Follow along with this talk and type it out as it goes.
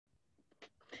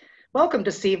Welcome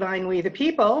to Seavine, We the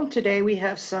People. Today we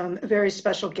have some very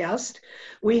special guests.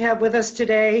 We have with us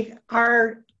today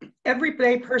our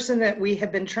everyday person that we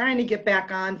have been trying to get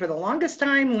back on for the longest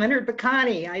time, Leonard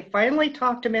Bacani. I finally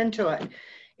talked him into it.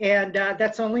 And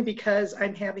that's only because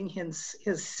I'm having his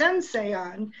sensei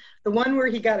on, the one where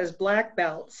he got his black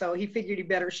belt. So he figured he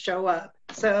better show up.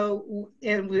 So,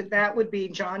 and that would be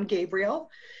John Gabriele.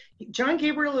 John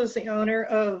Gabriele is the owner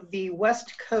of the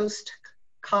West Coast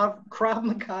Krav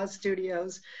Maga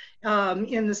studios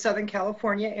in the Southern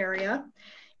California area.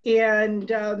 And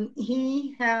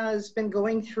he has been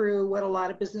going through what a lot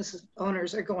of business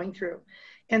owners are going through.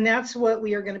 And that's what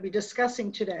we are going to be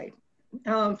discussing today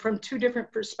from two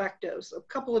different perspectives, a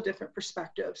couple of different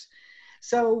perspectives.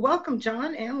 So welcome,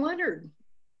 John and Leonard.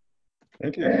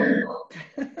 Thank you.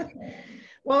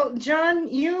 Well, John,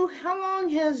 how long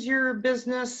has your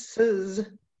businesses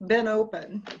been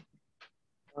open?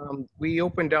 We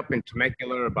opened up in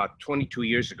Temecula about 22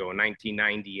 years ago, in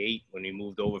 1998, when we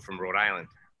moved over from Rhode Island.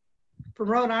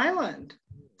 From Rhode Island?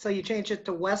 So you changed it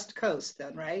to West Coast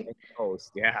then, right? West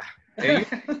Coast, yeah.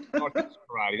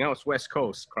 Now it's West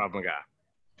Coast, Krav Maga.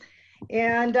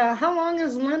 And how long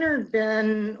has Leonard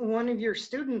been one of your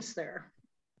students there?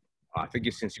 I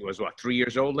figure since he was, what, 3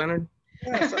 years old, Leonard?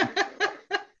 Yeah, so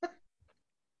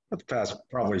That's past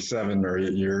probably 7 or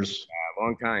 8 years. A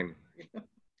long time.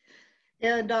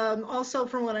 And also,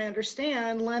 from what I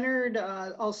understand, Leonard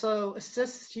also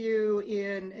assists you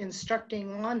in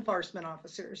instructing law enforcement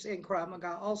officers in Krav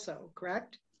Maga also,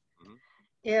 correct? Mm-hmm.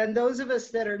 And those of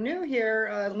us that are new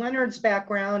here, Leonard's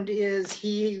background is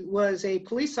he was a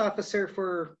police officer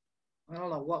for, I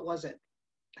don't know, what was it?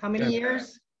 How many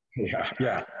years?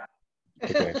 Yeah.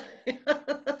 Okay.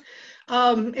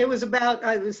 It was about,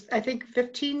 I think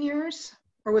 15 years,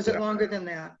 or was it longer than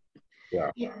that?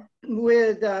 Yeah.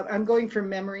 With, I'm going from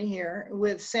memory here,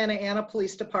 with Santa Ana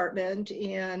Police Department.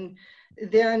 And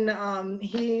then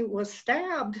he was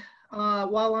stabbed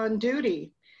while on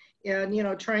duty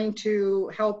and, trying to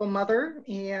help a mother.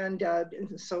 And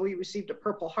so he received a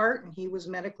Purple Heart and he was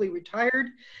medically retired.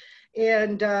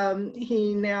 And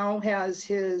he now has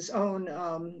his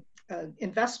own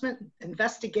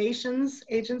investigations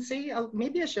agency.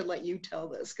 Maybe I should let you tell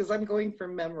this because I'm going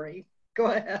from memory. Go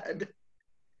ahead.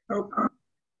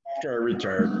 After I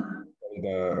retired,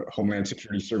 the Homeland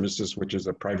Security Services, which is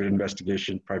a private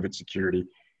investigation, private security,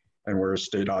 and we're a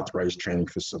state authorized training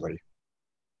facility.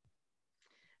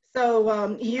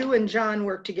 So you and John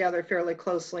work together fairly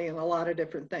closely in a lot of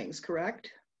different things,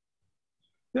 correct?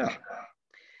 Yeah.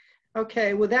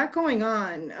 Okay, with that going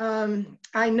on,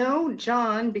 I know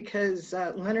John, because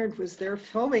Leonard was there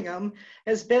filming him,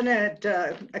 has been at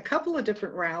a couple of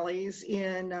different rallies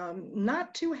and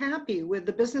not too happy with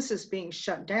the businesses being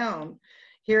shut down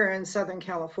here in Southern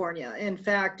California. In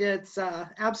fact, it's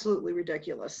absolutely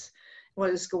ridiculous what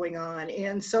is going on.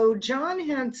 And so John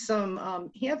had some,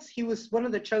 he was one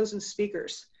of the chosen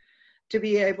speakers to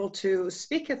be able to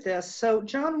speak at this. So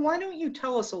John, why don't you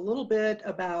tell us a little bit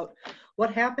about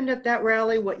what happened at that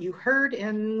rally, what you heard,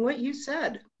 and what you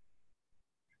said?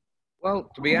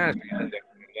 Well, to be honest, Leonard,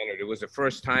 it was the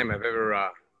first time I've ever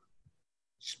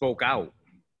spoke out.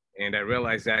 And I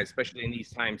realized that, especially in these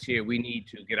times here, we need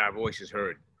to get our voices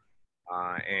heard.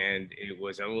 And it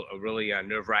was a really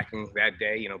nerve-wracking that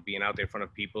day, being out there in front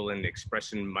of people and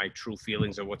expressing my true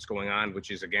feelings of what's going on,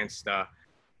 which is against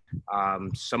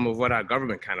some of what our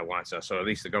government kind of wants us, or at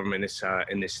least the government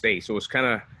in this state. So it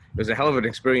was a hell of an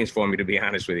experience for me, to be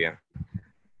honest with you.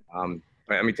 But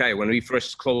let me tell you, when we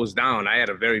first closed down, I had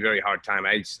a very, very hard time.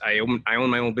 I own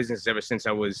my own business ever since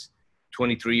I was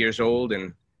 23 years old,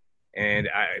 and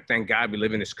I thank God we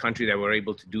live in this country that we're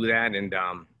able to do that. And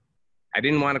I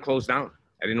didn't want to close down.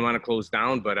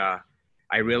 But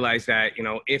I realized that,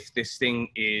 if this thing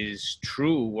is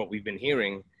true, what we've been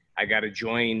hearing, I got to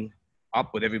join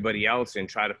up with everybody else and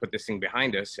try to put this thing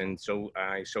behind us. And so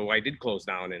I did close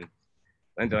down. And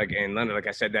Linda, like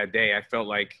I said that day, I felt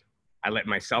like I let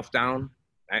myself down.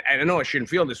 I know I shouldn't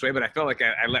feel this way, but I felt like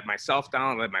I let myself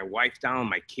down, I let my wife down,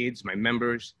 my kids, my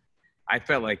members. I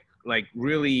felt like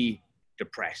really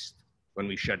depressed when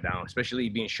we shut down, especially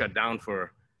being shut down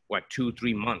for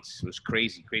 2-3 months. It was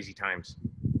crazy times.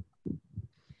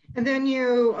 And then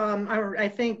I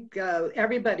think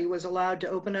everybody was allowed to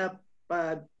open up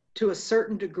to a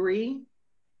certain degree,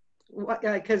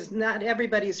 because not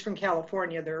everybody is from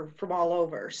California, they're from all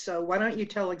over. So why don't you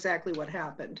tell exactly what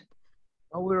happened?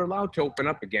 Well, we were allowed to open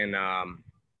up again.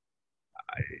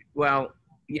 We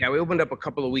opened up a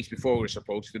couple of weeks before we were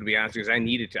supposed to be honest, because I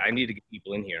needed to get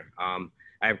people in here.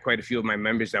 I have quite a few of my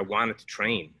members that wanted to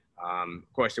train.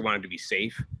 Of course, they wanted to be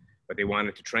safe, but they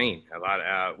wanted to train a lot.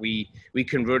 We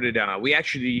converted. We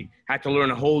actually had to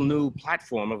learn a whole new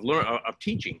platform of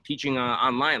teaching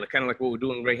online, like, kind of like what we're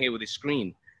doing right here with this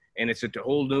screen. And it's a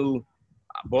whole new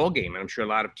ball game. And I'm sure a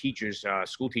lot of teachers,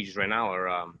 school teachers right now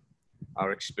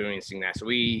are experiencing that. So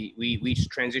we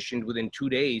transitioned within 2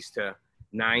 days to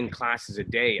 9 classes a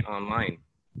day online.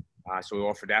 So we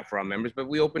offered that for our members, but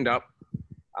we opened up,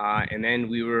 and then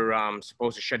we were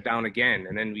supposed to shut down again.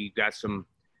 And then we got some,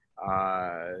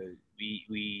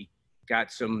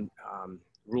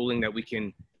 ruling that we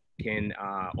can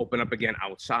open up again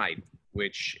outside,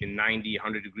 which in 90,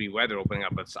 100-degree weather, opening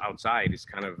up outside is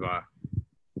kind of,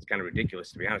 it's kind of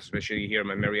ridiculous, to be honest. Especially here in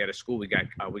my Marietta school, we got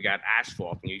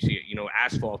asphalt, and you see,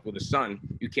 asphalt with the sun,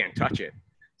 you can't touch it.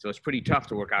 So it's pretty tough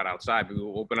to work out outside. But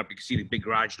we'll open up, you can see the big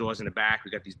garage doors in the back. We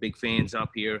got these big fans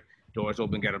up here, doors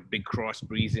open, got a big cross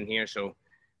breeze in here. So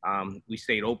we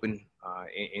stayed open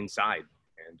inside,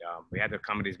 and we had to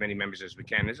accommodate as many members as we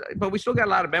can. But we still got a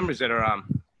lot of members that are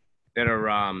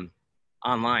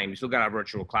online. We still got our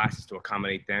virtual classes to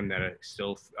accommodate them that are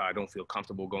still don't feel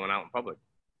comfortable going out in public.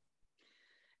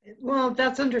 Well,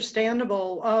 that's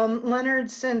understandable.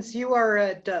 Leonard, since you are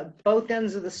at both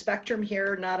ends of the spectrum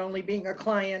here, not only being a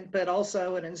client, but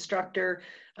also an instructor,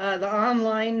 the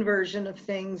online version of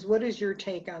things, what is your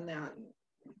take on that?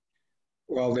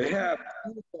 Well, they have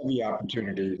the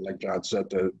opportunity, like John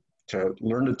said, to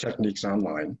learn the techniques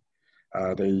online.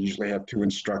 They usually have 2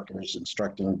 instructors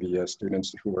instructing the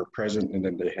students who are present, and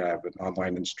then they have an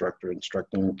online instructor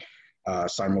instructing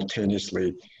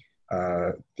simultaneously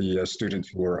the students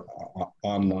who are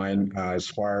online. As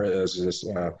far as this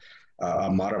a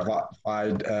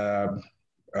modified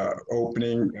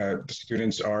opening, the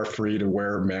students are free to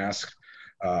wear masks,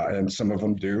 and some of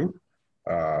them do.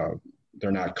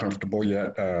 They're not comfortable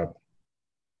yet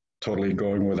totally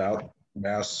going without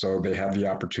masks, so they have the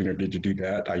opportunity to do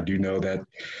that. I do know that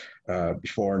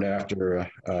before and after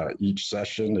each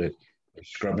session, they're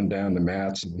scrubbing down the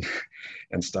mats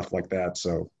and stuff like that.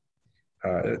 So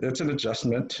it's an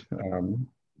adjustment.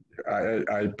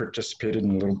 I participated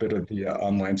in a little bit of the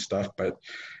online stuff, but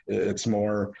it's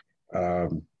more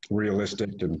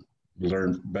realistic, and you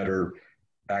learn better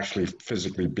actually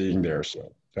physically being there.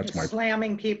 So that's my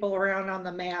slamming people around on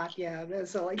the mat. Yeah,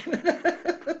 that's like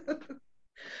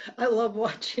I love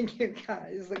watching you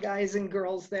guys, the guys and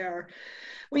girls there.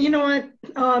 Well, you know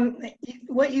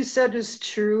what you said is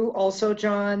true also,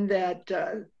 John, that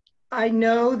I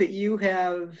know that you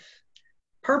have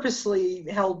purposely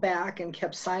held back and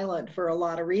kept silent for a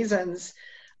lot of reasons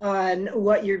on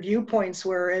what your viewpoints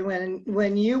were. And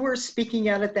when you were speaking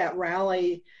out at that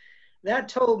rally, that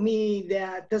told me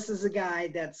that this is a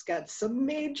guy that's got some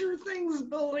major things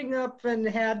building up and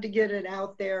had to get it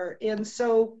out there. And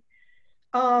so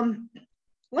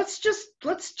let's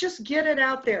just get it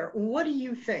out there. What do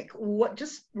you think?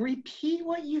 Just repeat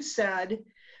what you said,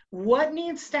 what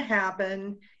needs to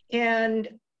happen, and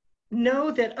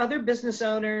know that other business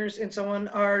owners and so on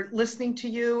are listening to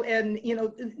you. And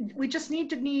we just need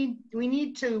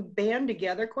to band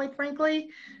together, quite frankly,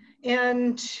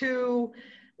 and to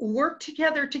work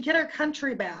together to get our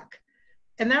country back.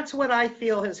 And that's what I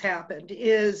feel has happened,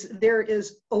 is there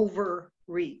is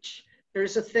overreach.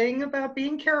 There's a thing about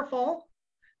being careful.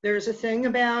 There's a thing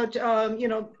about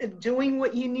doing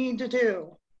what you need to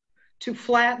do to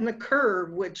flatten the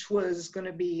curve, which was going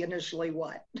to be initially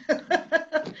what?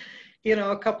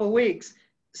 A couple of weeks.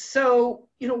 So,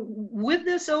 with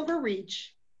this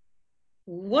overreach,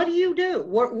 what do you do?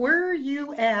 Where are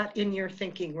you at in your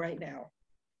thinking right now?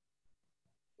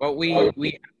 Well, we have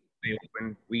to stay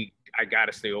open. I got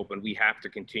to stay open. We have to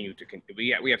continue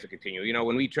we have to continue.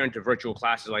 When we turn to virtual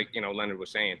classes, like, Leonard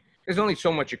was saying, there's only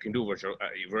so much you can do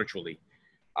virtually.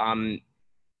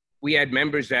 We had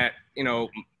members that,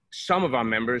 some of our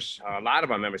members, a lot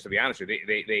of our members, to be honest with you,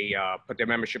 they put their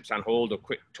memberships on hold or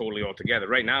quit totally altogether.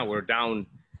 Right now, we're down.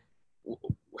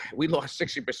 We lost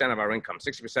 60% of our income,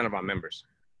 60% of our members.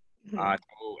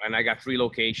 And I got 3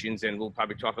 locations, and we'll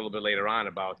probably talk a little bit later on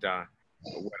about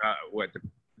what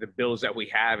the bills that we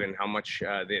have and how much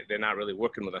they're not really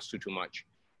working with us too much.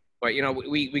 But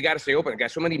we got to stay open. I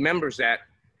got so many members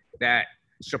that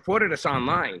supported us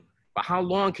online. But how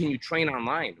long can you train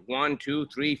online? 1, 2,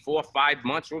 3, 4, 5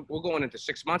 months? We're going into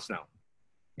 6 months now.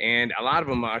 And a lot of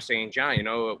them are saying, John,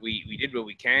 we did what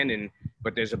we can,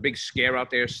 but there's a big scare out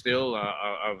there still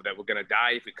of that we're going to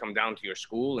die if we come down to your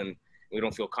school, and we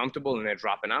don't feel comfortable, and they're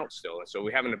dropping out still. And so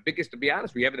we're having to be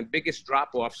honest, we're having the biggest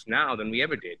drop-offs now than we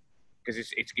ever did, because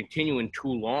it's continuing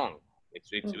too long. It's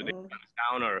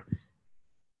down or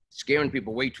scaring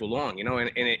people way too long, and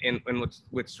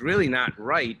what's really not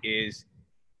right is,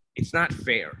 it's not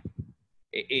fair.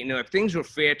 You know, if things were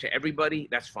fair to everybody,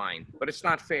 that's fine, but it's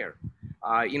not fair.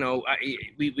 You know,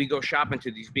 we go shopping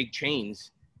to these big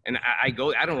chains, and I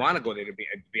don't want to go there to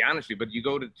be honest with you, but you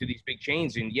go to these big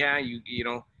chains, and yeah, you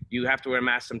know, you have to wear a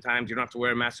mask sometimes. You don't have to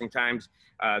wear a mask sometimes.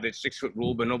 There's 6-foot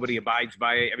rule, but nobody abides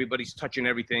by it. Everybody's touching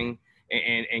everything,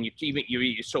 and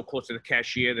you're so close to the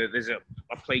cashier that there's a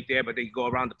plate there, but they go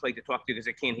around the plate to talk to you because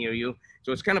they can't hear you.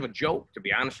 So it's kind of a joke, to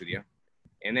be honest with you.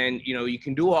 And then, you know, you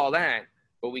can do all that,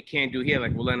 but we can't do here,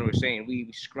 like Leonard was saying.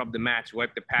 We scrub the mats,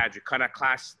 wipe the pads, we cut our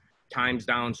class times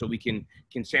down so we can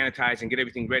sanitize and get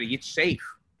everything ready. It's safe.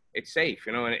 It's safe,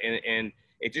 you know, and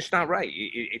it's just not right.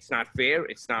 It's not fair.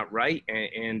 It's not right.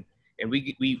 And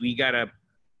we gotta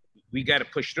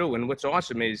push through. And what's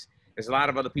awesome is there's a lot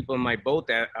of other people in my boat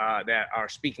that are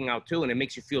speaking out too. And it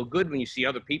makes you feel good when you see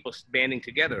other people banding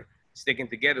together, sticking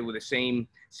together with the same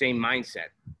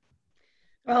mindset.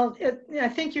 Well, I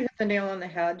think you hit the nail on the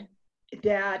head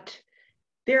that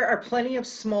there are plenty of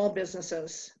small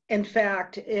businesses. In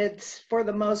fact, it's for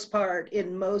the most part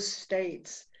in most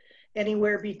states,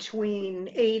 anywhere between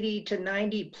 80 to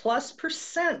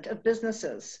 90+% of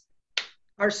businesses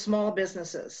are small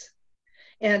businesses.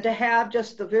 And to have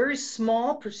just the very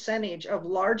small percentage of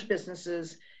large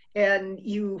businesses and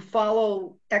you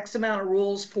follow X amount of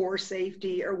rules for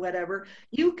safety or whatever,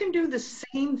 you can do the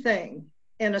same thing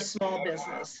in a small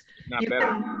business. Not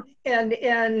better.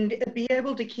 And be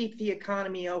able to keep the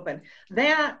economy open.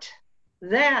 That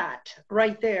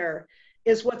right there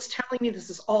is what's telling me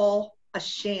this is all a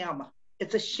sham.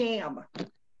 It's a sham.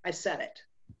 I said it.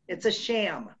 It's a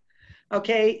sham.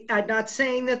 Okay, I'm not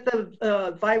saying that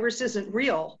the virus isn't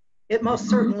real. It most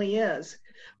certainly is.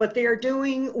 But they are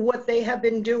doing what they have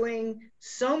been doing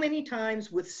so many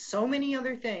times with so many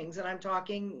other things. And I'm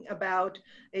talking about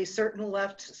a certain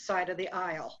left side of the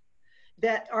aisle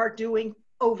that are doing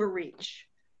overreach,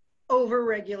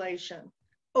 over-regulation,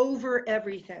 over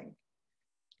everything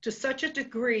to such a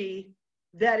degree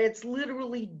that it's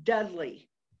literally deadly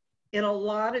in a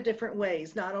lot of different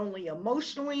ways, not only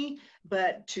emotionally,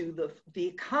 but to the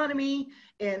economy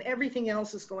and everything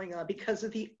else is going on because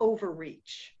of the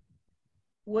overreach.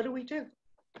 What do we do?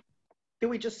 Do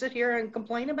we just sit here and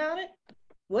complain about it?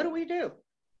 What do we do?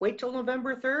 Wait till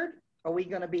November 3rd? Are we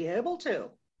going to be able to?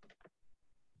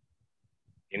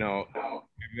 You know,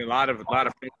 a lot of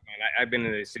friends. I've been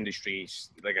in this industry,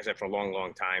 like I said, for a long,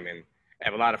 long time, and I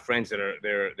have a lot of friends that are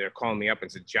they're calling me up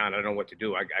and said, John, I don't know what to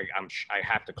do. I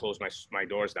have to close my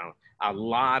doors down. A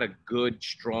lot of good,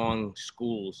 strong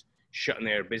schools shutting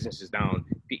their businesses down.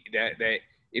 That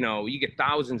you know, you get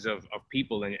thousands of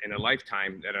people in a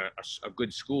lifetime that a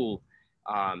good school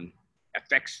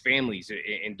affects families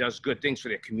and does good things for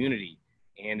their community.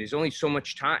 And there's only so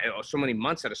much time or so many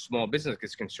months that a small business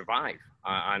can survive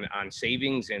on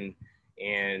savings and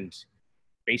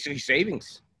basically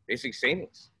savings.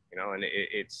 You know, and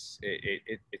it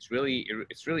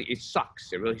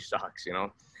sucks. It really sucks, you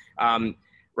know.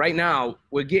 Right now,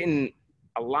 we're getting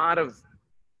a lot of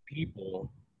people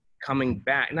coming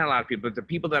back. Not a lot of people, but the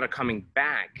people that are coming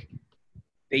back,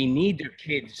 they need their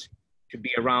kids to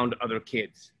be around other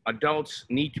kids. Adults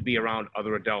need to be around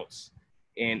other adults.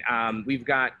 And we've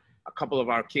got a couple of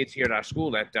our kids here at our school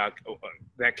that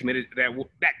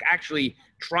actually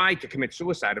tried to commit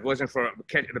suicide. If it wasn't for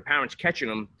the parents catching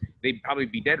them, they'd probably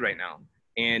be dead right now.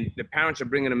 And the parents are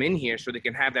bringing them in here so they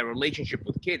can have that relationship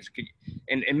with kids.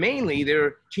 And mainly,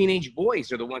 they're teenage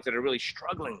boys are the ones that are really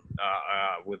struggling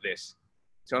with this.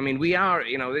 So, I mean, we are,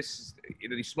 you know, these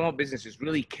small businesses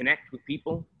really connect with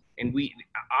people, and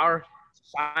our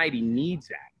society needs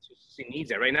that. Needs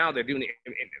that right now. They're doing it.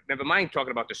 Never mind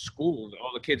talking about the schools.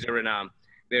 All the kids are in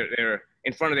they're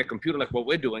in front of their computer like what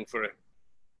we're doing for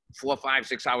 4, 5,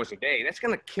 6 hours a day. That's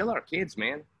gonna kill our kids,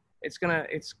 man. It's gonna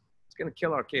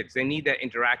kill our kids. They need that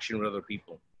interaction with other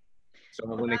people. So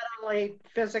well, not only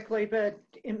physically but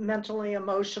mentally,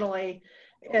 emotionally,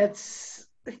 it's,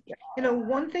 you know,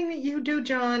 one thing that you do,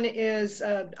 John, is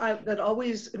that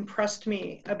always impressed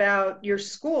me about your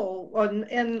school,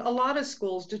 and a lot of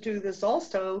schools to do this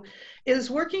also,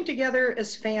 is working together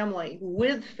as family,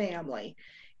 with family,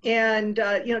 and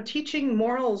you know, teaching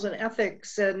morals and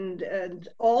ethics and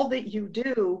all that you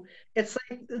do. It's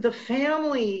like the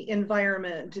family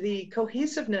environment, the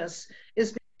cohesiveness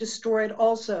is being destroyed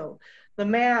also. The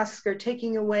masks are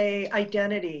taking away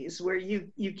identities where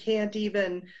you can't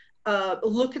even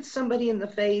look at somebody in the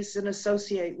face and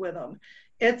associate with them.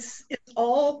 It's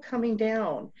all coming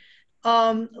down.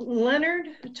 Leonard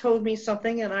told me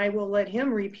something, and I will let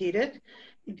him repeat it,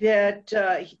 that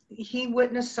he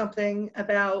witnessed something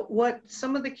about what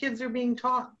some of the kids are being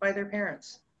taught by their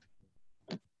parents.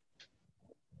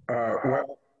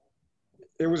 Well,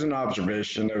 it was an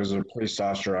observation. There was a police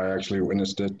officer. I actually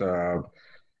witnessed it.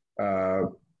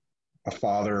 A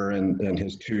father and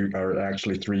his two, or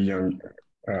actually three young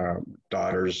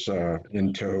daughters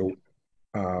in tow.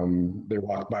 They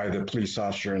walked by the police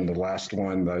officer, and the last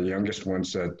one, the youngest one,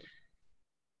 said,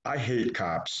 "I hate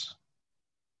cops."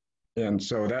 And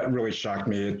so that really shocked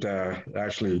me. It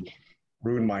actually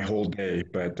ruined my whole day.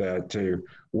 But to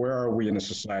where are we in a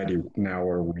society now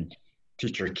where we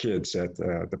teach our kids that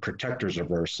the protectors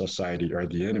of our society are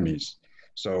the enemies?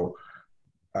 So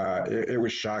it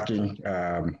was shocking.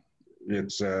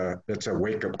 It's a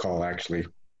wake-up call, actually.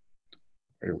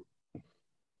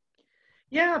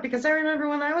 Yeah, because I remember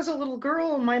when I was a little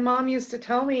girl, my mom used to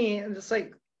tell me, and it's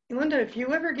like, Linda, if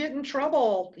you ever get in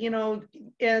trouble,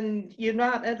 and you're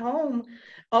not at home,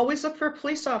 always look for a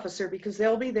police officer because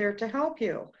they'll be there to help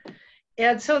you.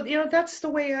 And so, that's the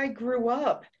way I grew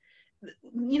up.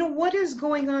 What is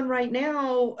going on right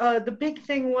now? The big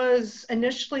thing was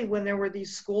initially when there were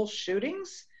these school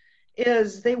shootings,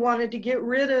 is they wanted to get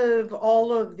rid of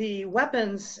all of the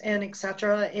weapons and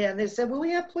etc. And they said, well,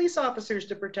 we have police officers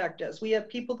to protect us. We have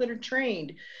people that are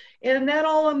trained. And that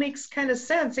all makes kind of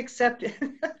sense, except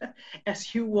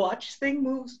as you watch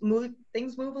things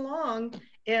move along,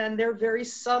 and they're very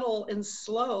subtle and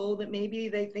slow that maybe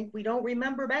they think we don't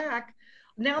remember back.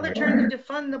 Now they're trying to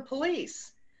defund the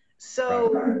police.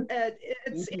 So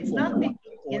it's not the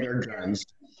beginning.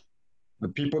 The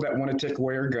people that want to take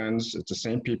away our guns, it's the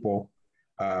same people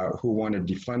who want to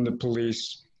defund the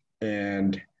police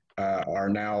and are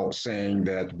now saying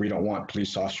that we don't want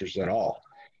police officers at all.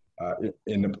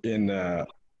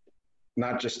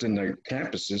 Not just in the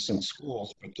campuses and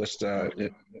schools, but just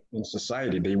in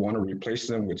society. They want to replace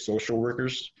them with social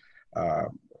workers.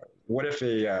 What if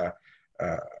the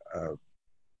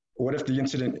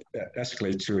incident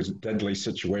escalates to a deadly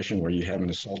situation where you have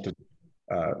an assaulted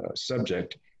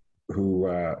subject who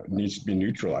needs to be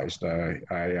neutralized?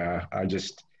 I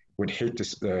just would hate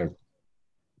to,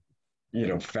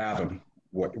 fathom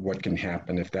what can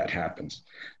happen if that happens.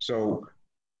 So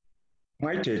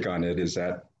my take on it is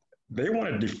that they want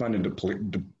to defund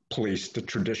the police, the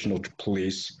traditional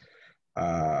police,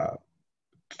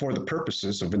 for the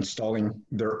purposes of installing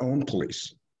their own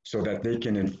police so that they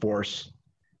can enforce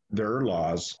their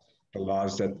laws, the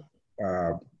laws that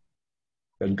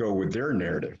go with their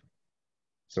narrative.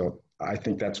 So I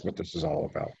think that's what this is all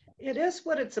about. It is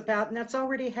what it's about, and that's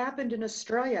already happened in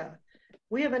Australia.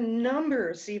 We have a number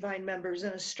of Sevine members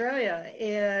in Australia,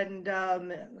 and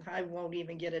I won't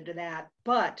even get into that,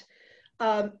 but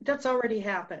that's already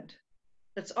happened.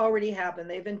 That's already happened.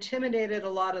 They've intimidated a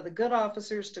lot of the good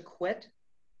officers to quit,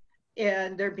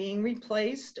 and they're being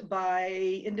replaced by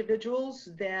individuals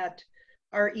that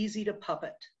are easy to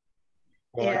puppet.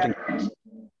 Well,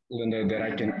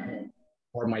 Linda,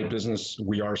 for my business,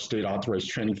 we are a state authorized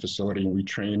training facility, and we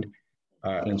train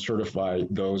and certify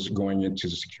those going into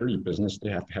the security business.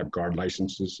 They have to have guard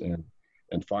licenses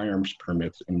and firearms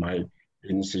permits, and my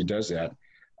agency does that.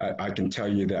 I can tell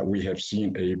you that we have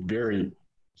seen a very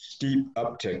steep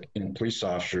uptick in police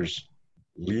officers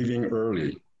leaving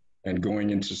early and going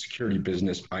into security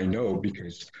business. I know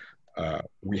because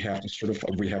we have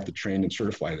to train and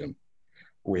certify them.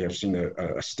 We have seen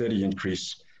a steady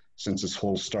increase since this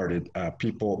whole started.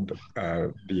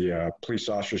 The police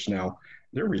officers now,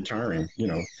 they're retiring,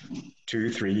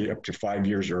 2, 3, up to 5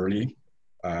 years early.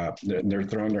 They're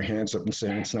throwing their hands up and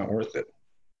saying it's not worth it.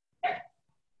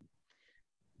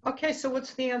 Okay, so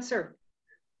what's the answer?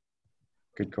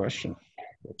 Good question.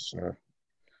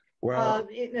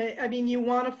 I mean, you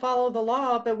want to follow the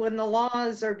law, but when the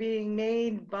laws are being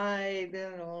made by,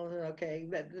 okay,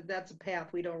 that's a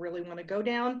path we don't really want to go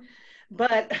down.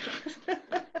 But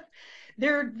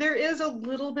there is a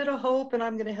little bit of hope, and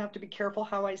I'm going to have to be careful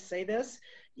how I say this.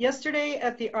 Yesterday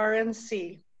at the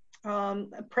RNC,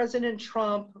 President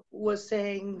Trump was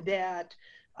saying that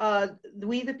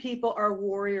we the people are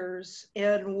warriors,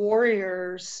 and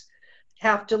warriors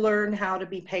have to learn how to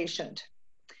be patient.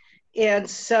 And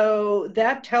so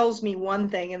that tells me one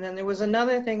thing. And then there was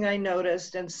another thing I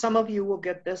noticed, and some of you will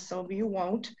get this, some of you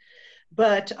won't.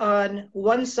 But on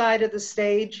one side of the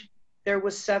stage, there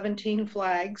was 17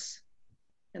 flags.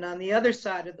 And on the other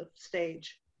side of the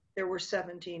stage, there were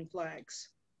 17 flags.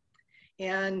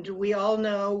 And we all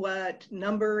know what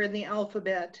number in the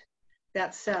alphabet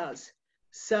that says.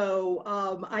 So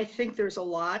I think there's a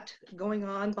lot going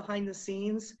on behind the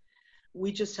scenes.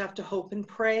 We just have to hope and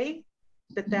pray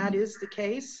that is the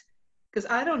case, because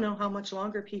I don't know how much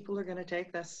longer people are going to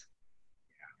take this.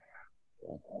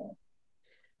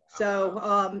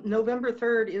 So November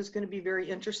 3rd is going to be very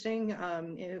interesting.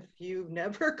 If you've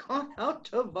never gone out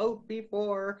to vote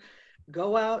before,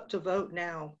 Go out to vote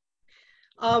now.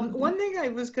 One thing I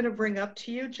was going to bring up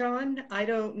to you, John, I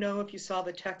don't know if you saw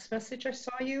the text message I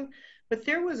saw you, but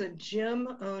there was a gym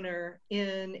owner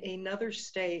in another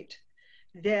state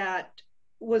that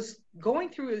was going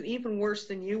through it even worse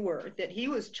than you were, that he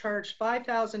was charged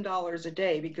 $5,000 a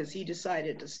day because he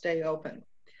decided to stay open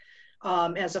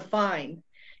as a fine.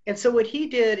 And so what he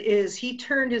did is he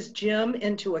turned his gym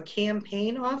into a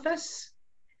campaign office.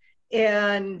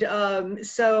 And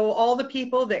so all the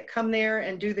people that come there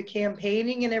and do the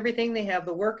campaigning and everything, they have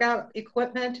the workout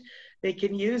equipment. They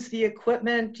can use the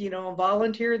equipment, you know,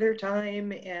 volunteer their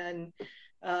time. And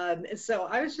so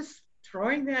I was just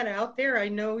throwing that out there. I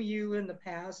know you in the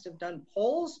past have done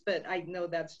polls, but I know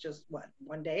that's just what,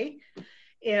 one day.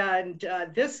 And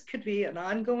this could be an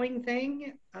ongoing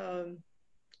thing.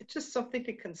 It's just something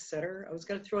to consider. I was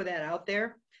going to throw that out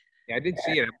there. Yeah, I did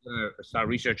see it. I'm going to start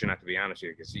researching that, to be honest with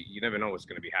you, because you never know what's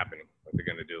going to be happening, what they're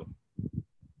going to do.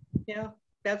 Yeah,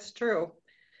 that's true.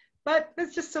 But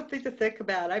it's just something to think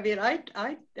about. I mean,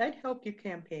 I'd help you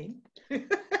campaign.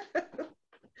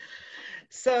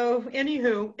 So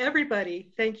anywho,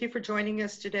 everybody, thank you for joining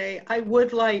us today. I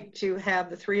would like to have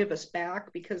the three of us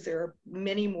back because there are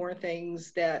many more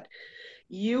things that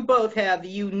you both have the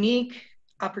unique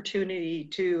opportunity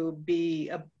to be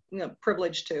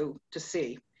privileged to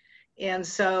see. And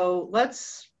so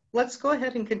let's go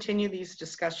ahead and continue these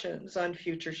discussions on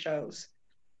future shows.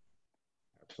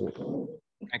 Absolutely.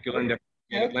 Thank you, Linda.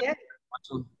 Okay.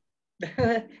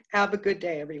 Have a good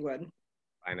day, everyone.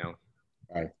 Bye now.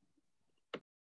 Bye.